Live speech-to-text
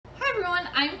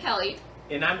I'm Kelly.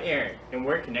 And I'm Aaron, and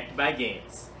we're connected by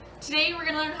games. Today we're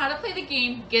going to learn how to play the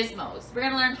game Gizmos. We're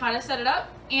going to learn how to set it up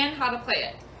and how to play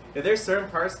it. If there's certain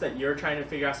parts that you're trying to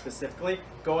figure out specifically,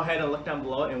 go ahead and look down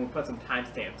below and we'll put some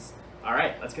timestamps.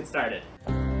 Alright, let's get started.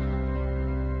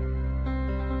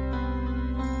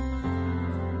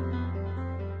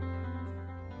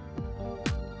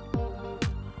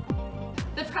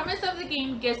 The premise of the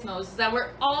game Gizmos is that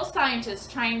we're all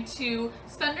scientists trying to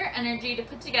spend our energy to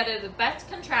put together the best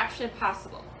contraption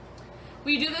possible.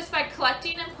 We do this by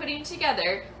collecting and putting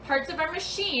together parts of our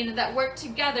machine that work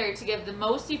together to give the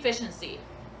most efficiency.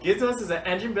 Gizmos is an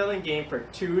engine building game for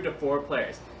 2 to 4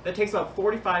 players that takes about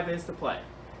 45 minutes to play.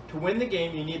 To win the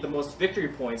game, you need the most victory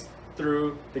points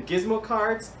through the Gizmo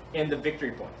cards and the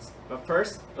victory points. But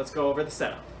first, let's go over the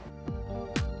setup.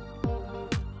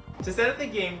 To set up the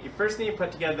game, you first need to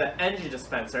put together the energy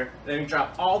dispenser, then you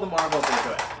drop all the marbles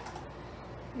into it.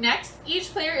 Next, each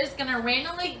player is going to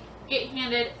randomly get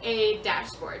handed a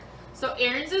dashboard. So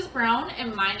Aaron's is brown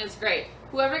and mine is gray.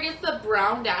 Whoever gets the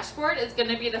brown dashboard is going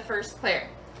to be the first player.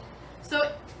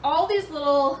 So all these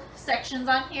little sections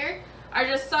on here are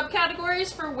just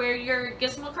subcategories for where your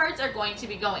Gizmo cards are going to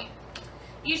be going.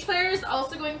 Each player is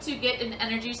also going to get an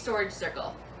energy storage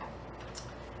circle.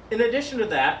 In addition to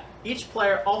that, each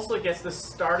player also gets the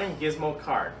starting Gizmo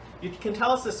card. You can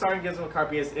tell it's the starting Gizmo card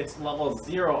because it's level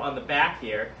 0 on the back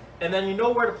here, and then you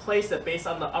know where to place it based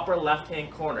on the upper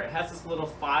left-hand corner. It has this little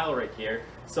file right here.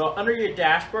 So under your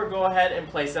dashboard, go ahead and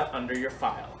place it under your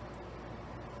file.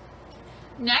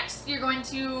 Next, you're going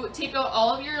to take out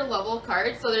all of your level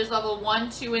cards. So there's level 1,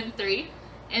 2, and 3.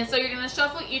 And so you're going to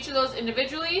shuffle each of those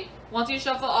individually. Once you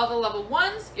shuffle all the level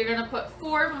 1s, you're going to put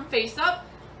 4 of them face up.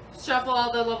 Shuffle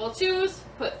all the level 2s,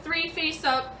 put 3 face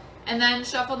up, and then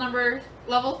shuffle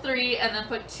level 3 and then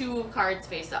put 2 cards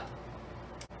face up.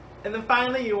 And then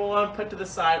finally, you will want to put to the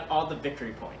side all the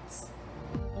victory points.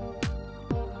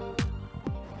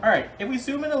 Alright, if we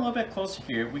zoom in a little bit closer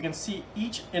here, we can see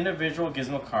each individual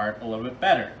Gizmo card a little bit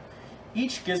better.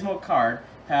 Each Gizmo card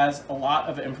has a lot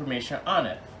of information on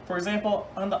it. For example,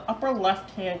 on the upper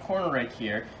left-hand corner right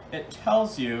here, it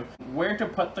tells you where to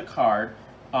put the card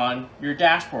on your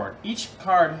dashboard. Each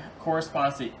card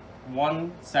corresponds to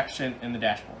one section in the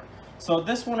dashboard. So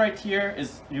this one right here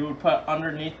is you would put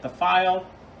underneath the file,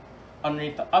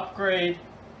 underneath the upgrade,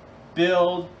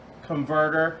 build,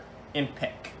 converter, and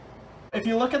pick. If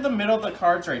you look at the middle of the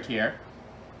cards right here,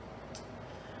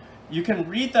 you can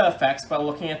read the effects by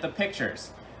looking at the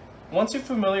pictures. Once you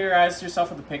familiarize yourself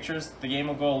with the pictures, the game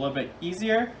will go a little bit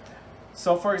easier.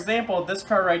 So for example, this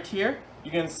card right here, you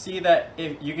can see that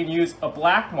if you can use a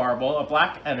black marble, a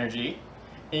black energy,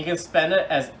 and you can spend it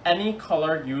as any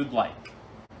color you would like.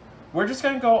 We're just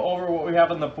going to go over what we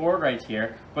have on the board right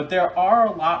here, but there are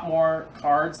a lot more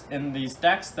cards in these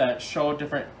decks that show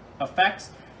different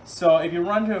effects. So if you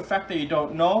run into an effect that you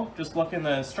don't know, just look in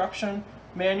the instruction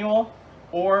manual,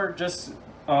 or just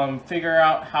figure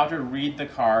out how to read the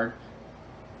card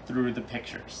through the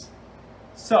pictures.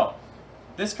 So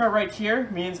this card right here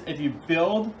means if you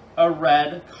build a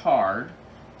red card,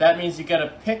 that means you get to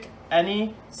pick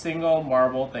any single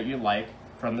marble that you like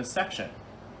from this section.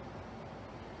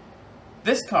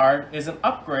 This card is an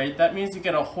upgrade. That means you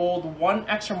get to hold 1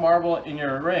 extra marble in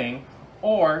your ring,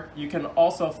 or you can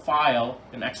also file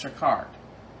an extra card.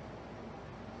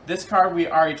 This card we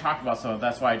already talked about, so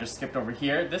that's why I just skipped over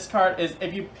here. This card is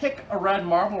if you pick a red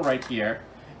marble right here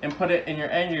and put it in your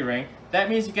energy ring, that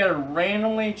means you get to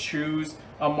randomly choose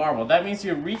a marble. That means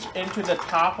you reach into the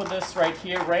top of this right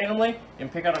here randomly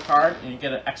and pick out a card and you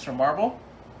get an extra marble.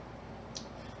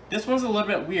 This one's a little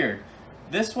bit weird.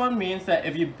 This one means that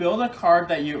if you build a card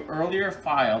that you earlier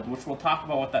filed, which we'll talk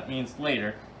about what that means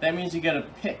later, that means you get to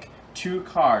pick 2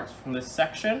 cards from this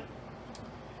section.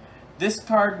 This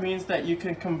card means that you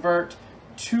can convert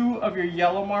 2 of your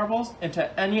yellow marbles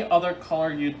into any other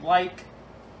color you'd like.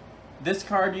 This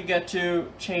card you get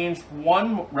to change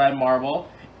 1 red marble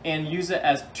and use it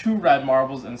as 2 red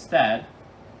marbles instead.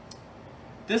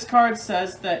 This card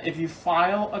says that if you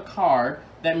file a card,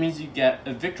 that means you get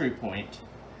a victory point.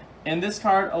 And this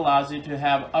card allows you to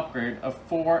have an upgrade of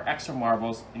 4 extra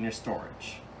marbles in your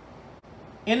storage.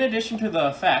 In addition to the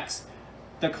effects,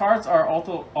 the cards are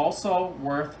also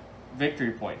worth victory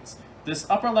points. This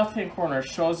upper left-hand corner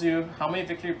shows you how many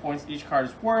victory points each card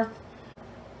is worth.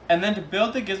 And then to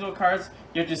build the Gizmo cards,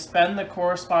 you have to spend the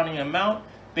corresponding amount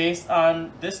based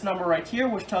on this number right here,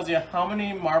 which tells you how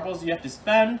many marbles you have to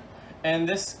spend, and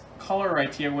this color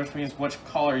right here, which means which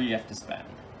color you have to spend.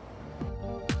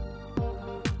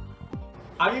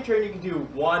 On your turn, you can do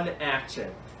 1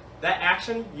 action. That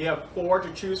action, you have 4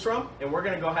 to choose from, and we're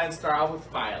going to go ahead and start off with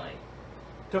filing.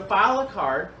 To file a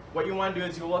card, what you want to do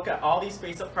is you look at all these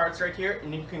face-up cards right here,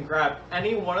 and you can grab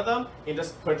any one of them and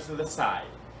just put it to the side.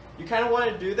 You kind of want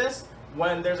to do this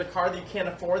when there's a card that you can't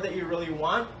afford that you really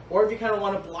want, or if you kind of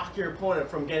want to block your opponent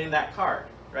from getting that card,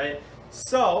 right?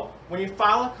 So when you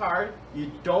file a card,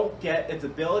 you don't get its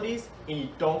abilities and you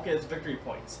don't get its victory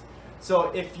points.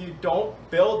 So if you don't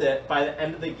build it by the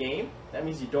end of the game, that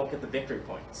means you don't get the victory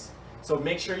points. So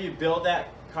make sure you build that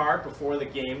card before the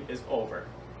game is over.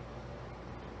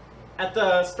 At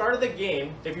the start of the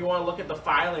game, if you want to look at the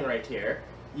filing right here,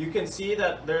 you can see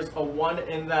that there's a 1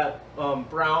 in that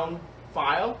brown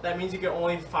file. That means you can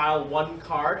only file 1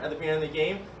 card at the beginning of the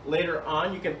game. Later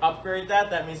on, you can upgrade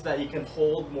that. That means that you can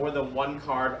hold more than 1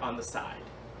 card on the side.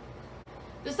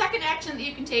 The second action that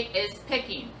you can take is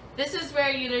picking. This is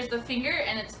where there's the finger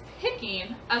and it's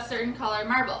picking a certain color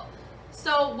marble.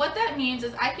 So what that means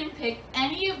is I can pick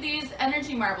any of these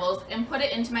energy marbles and put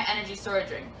it into my energy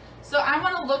storage ring. So I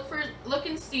want to look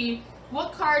and see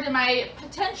what card am I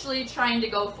potentially trying to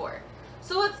go for.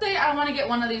 So let's say I want to get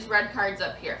one of these red cards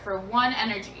up here for 1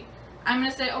 energy. I'm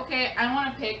going to say, okay, I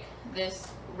want to pick this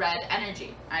red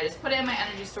energy. I just put it in my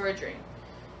energy storage ring.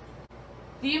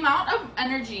 The amount of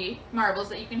energy marbles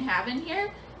that you can have in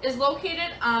here is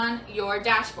located on your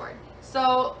dashboard.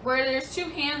 So where there's 2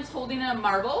 hands holding a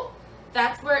marble,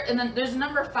 that's where, and then there's a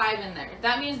number 5 in there.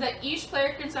 That means that each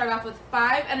player can start off with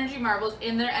 5 energy marbles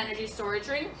in their energy storage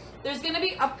ring. There's going to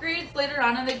be upgrades later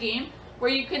on in the game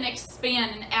where you can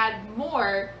expand and add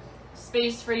more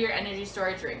space for your energy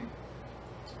storage ring.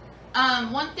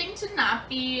 One thing to not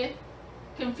be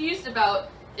confused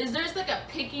about is there's like a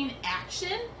picking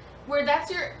action where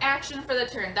that's your action for the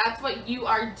turn. That's what you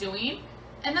are doing.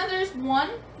 And then there's one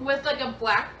with like a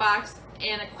black box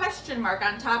and a question mark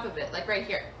on top of it, like right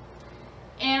here.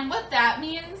 And what that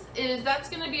means is that's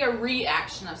going to be a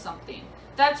reaction of something.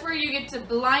 That's where you get to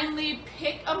blindly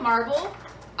pick a marble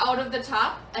out of the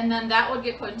top, and then that would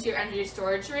get put into your energy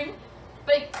storage ring.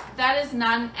 But that is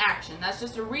not an action. That's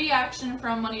just a reaction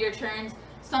from one of your turns.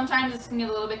 Sometimes it's going to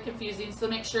get a little bit confusing, so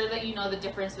make sure that you know the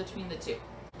difference between the two.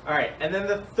 Alright, and then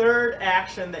the third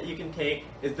action that you can take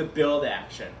is the build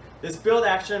action. This build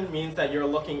action means that you're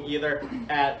looking either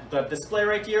at the display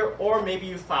right here, or maybe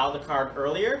you filed the card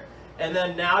earlier, and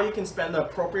then now you can spend the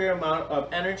appropriate amount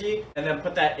of energy and then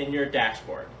put that in your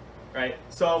dashboard, right?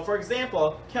 So for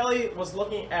example, Kelly was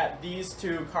looking at these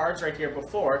 2 cards right here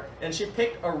before, and she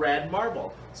picked a red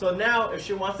marble. So now if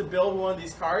she wants to build one of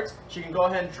these cards, she can go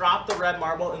ahead and drop the red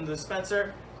marble in the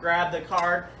dispenser, grab the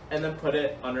card, and then put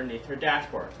it underneath her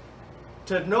dashboard.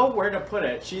 To know where to put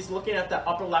it, she's looking at the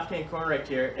upper left-hand corner right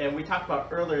here, and we talked about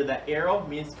earlier that arrow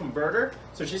means converter,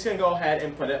 so she's going to go ahead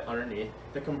and put it underneath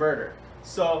the converter.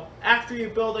 So after you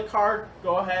build a card,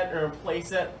 go ahead and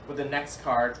replace it with the next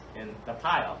card in the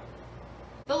pile.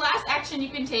 The last action you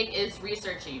can take is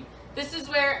researching. This is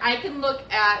where I can look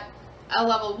at a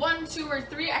level 1, 2, or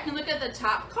 3. I can look at the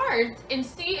top cards and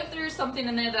see if there's something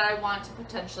in there that I want to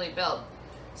potentially build.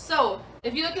 So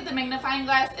if you look at the magnifying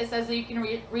glass, it says that you can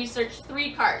research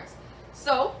 3 cards.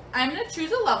 So I'm going to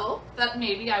choose a level that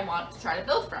maybe I want to try to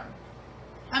build from.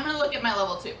 I'm going to look at my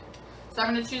level 2. So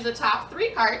I'm going to choose the top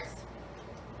 3 cards.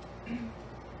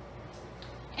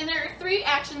 And there are 3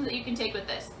 actions that you can take with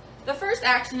this. The first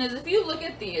action is if you look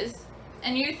at these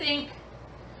and you think,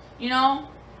 you know,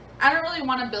 I don't really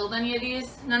want to build any of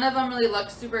these. None of them really look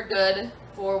super good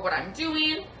for what I'm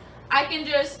doing. I can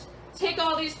just take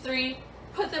all these 3,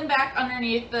 put them back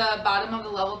underneath the bottom of the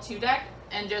level 2 deck,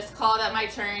 and just call that my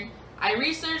turn. I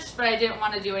researched, but I didn't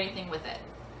want to do anything with it.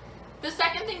 The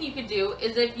second thing you could do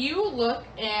is if you look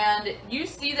and you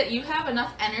see that you have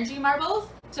enough energy marbles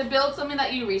to build something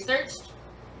that you researched,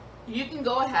 you can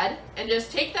go ahead and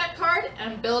just take that card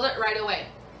and build it right away.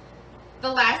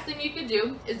 The last thing you could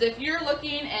do is if you're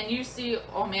looking and you see,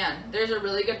 oh man, there's a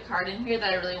really good card in here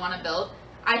that I really want to build,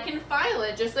 I can file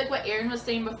it just like what Aaron was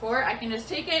saying before. I can just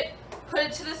take it, put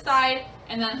it to the side,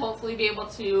 and then hopefully be able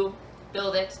to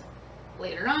build it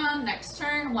later on, next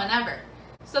turn, whenever.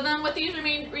 So then with these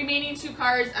remaining 2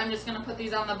 cards, I'm just going to put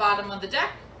these on the bottom of the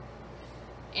deck,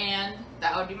 and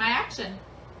that would be my action.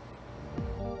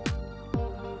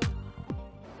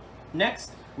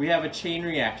 Next, we have a chain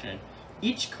reaction.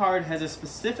 Each card has a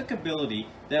specific ability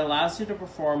that allows you to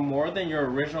perform more than your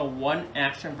original 1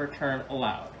 action per turn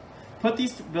allowed. Put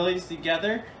these abilities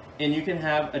together and you can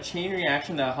have a chain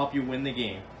reaction that will help you win the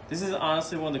game. This is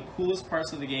honestly one of the coolest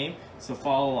parts of the game, so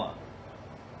follow along.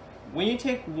 When you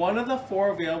take one of the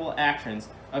 4 available actions,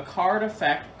 a card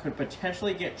effect could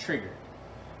potentially get triggered.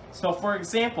 So for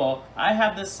example, I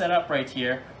have this set up right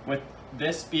here with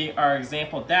this being our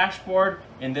example dashboard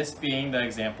and this being the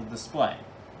example display.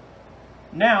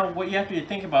 Now, what you have to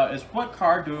think about is what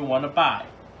card do we want to buy?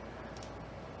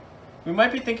 We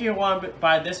might be thinking we want to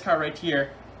buy this card right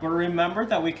here, but remember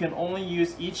that we can only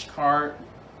use each card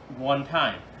one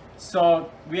time.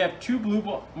 So we have 2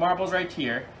 blue marbles right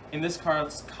here, and this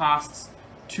card costs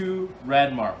 2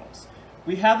 red marbles.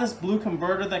 We have this blue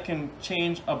converter that can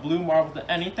change a blue marble to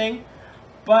anything,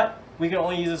 but we can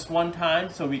only use this one time,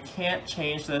 so we can't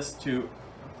change this to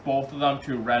both of them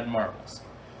to red marbles.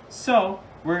 So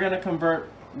we're going to convert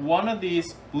one of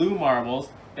these blue marbles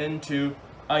into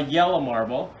a yellow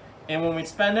marble, and when we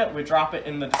spend it, we drop it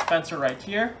in the dispenser right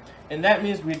here, and that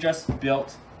means we just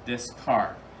built this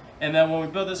card. And then when we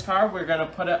build this card, we're going to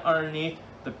put it underneath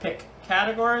the pick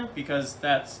category, because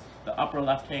that's the upper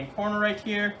left hand corner right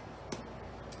here,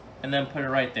 and then put it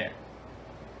right there.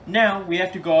 Now we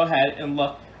have to go ahead and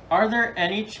look, are there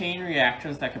any chain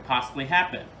reactions that could possibly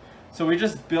happen? So we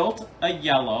just built a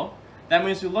yellow. That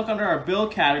means we look under our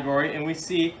build category and we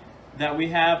see that we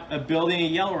have a building a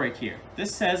yellow right here.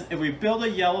 This says if we build a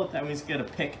yellow, that means we get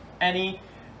to pick any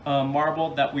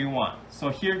marble that we want. So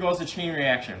here goes the chain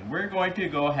reaction. We're going to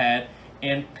go ahead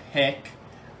and pick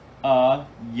a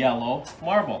yellow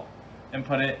marble and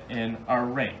put it in our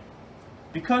ring.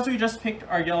 Because we just picked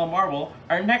our yellow marble,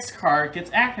 our next card gets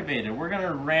activated. We're going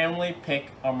to randomly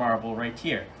pick a marble right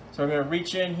here. So we're going to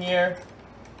reach in here,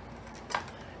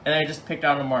 and I just picked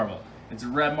out a marble. It's a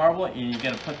red marble, and you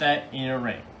got to put that in your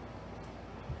ring.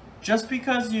 Just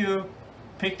because you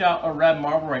picked out a red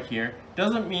marble right here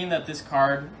doesn't mean that this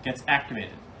card gets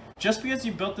activated. Just because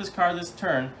you built this card this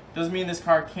turn doesn't mean this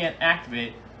card can't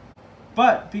activate.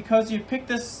 But because you picked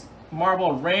this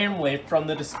marble randomly from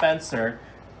the dispenser,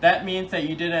 that means that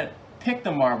you didn't pick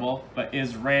the marble, but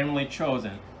is randomly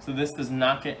chosen. So this does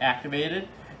not get activated,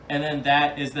 and then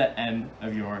that is the end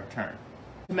of your turn.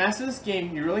 To master this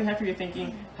game, you really have to be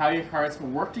thinking how your cards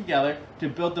can work together to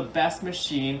build the best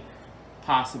machine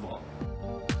possible.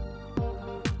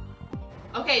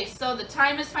 Okay, so the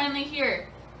time is finally here.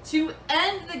 To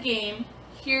end the game,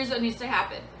 here's what needs to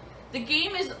happen. The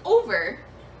game is over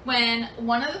when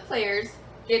one of the players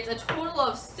gets a total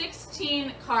of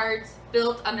 16 cards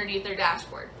built underneath their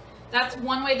dashboard. That's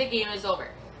one way the game is over.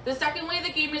 The second way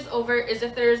the game is over is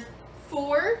if there's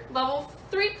 4 level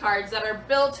 3 cards that are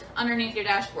built underneath your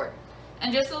dashboard.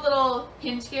 And just a little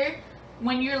hint here,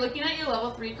 when you're looking at your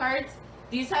level 3 cards,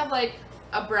 these have like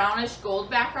a brownish gold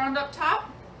background up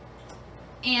top,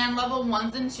 and level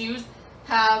 1s and 2s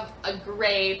have a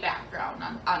gray background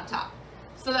on top.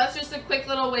 So that's just a quick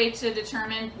little way to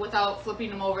determine without flipping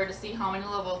them over to see how many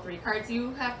level 3 cards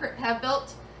you have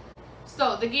built.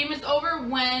 So the game is over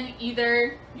when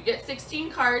either you get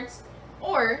 16 cards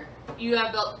or you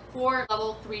have built 4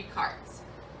 level 3 cards.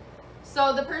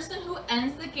 So the person who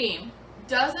ends the game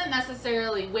doesn't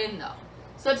necessarily win though.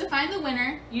 So to find the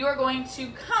winner, you are going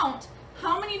to count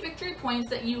how many victory points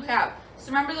that you have. So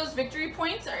remember, those victory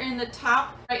points are in the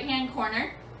top right hand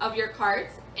corner of your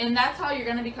cards, and that's how you're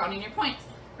going to be counting your points.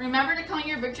 Remember to count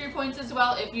your victory points as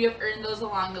well if you have earned those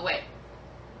along the way.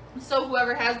 So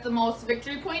whoever has the most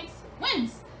victory points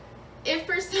wins. If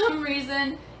for some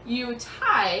reason you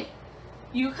tie,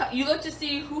 you look to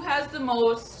see who has the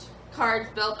most cards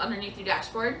built underneath your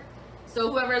dashboard. So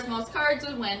whoever has the most cards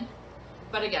would win.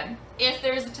 But again, if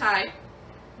there's a tie,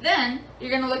 then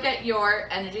you're going to look at your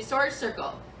energy storage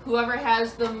circle. Whoever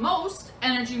has the most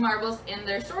energy marbles in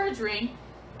their storage ring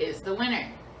is the winner.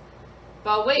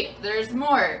 But wait, there's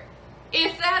more.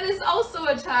 If that is also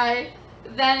a tie,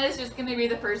 then it's just going to be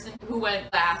the person who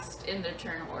went last in their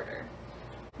turn order.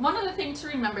 One other thing to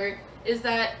remember is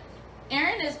that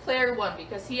Aaron is player 1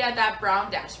 because he had that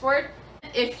brown dashboard.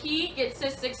 If he gets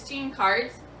his 16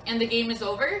 cards and the game is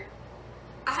over,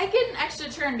 I get an extra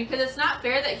turn because it's not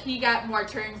fair that he got more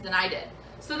turns than I did.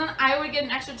 So then I would get an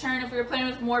extra turn. If we were playing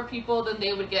with more people, then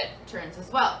they would get turns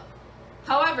as well.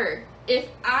 However, if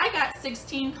I got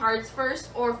 16 cards first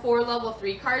or 4 level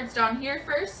 3 cards down here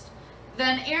first,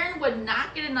 then Aaron would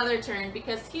not get another turn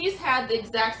because he's had the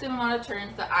exact same amount of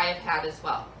turns that I have had as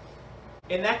well.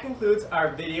 And that concludes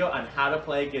our video on how to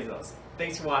play Gizmos.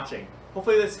 Thanks for watching.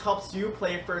 Hopefully this helps you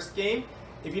play your first game.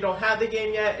 If you don't have the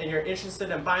game yet and you're interested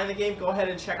in buying the game, go ahead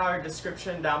and check out our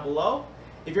description down below.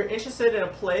 If you're interested in a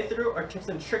playthrough or tips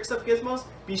and tricks of Gizmos,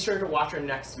 be sure to watch our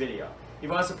next video. If you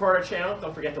want to support our channel,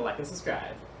 don't forget to like and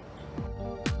subscribe.